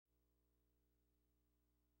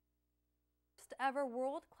first ever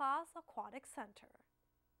world-class aquatic center.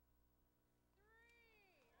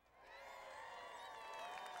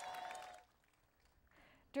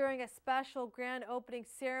 During a special grand opening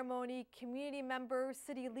ceremony, community members,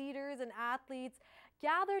 city leaders, and athletes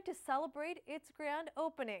gathered to celebrate its grand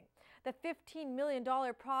opening. The $15 million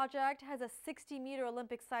project has a 60-meter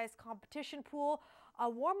Olympic-sized competition pool, a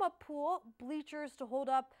warm-up pool, bleachers to hold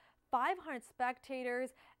up 500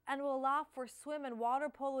 spectators, and will allow for swim and water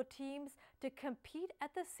polo teams to compete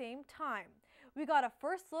at the same time. We got a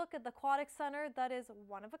first look at the aquatic center that is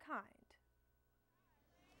one of a kind.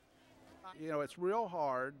 You know, it's real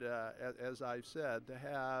hard, as I've said, to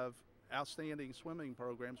have outstanding swimming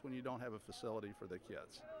programs when you don't have a facility for the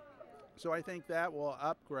kids. So I think that will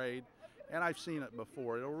upgrade, and I've seen it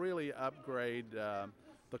before, it'll really upgrade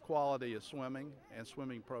the quality of swimming and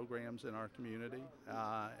swimming programs in our community,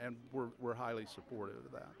 and we're highly supportive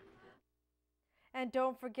of that. And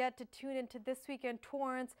don't forget to tune into This Week in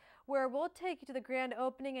Torrance, where we'll take you to the grand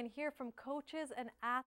opening and hear from coaches and athletes.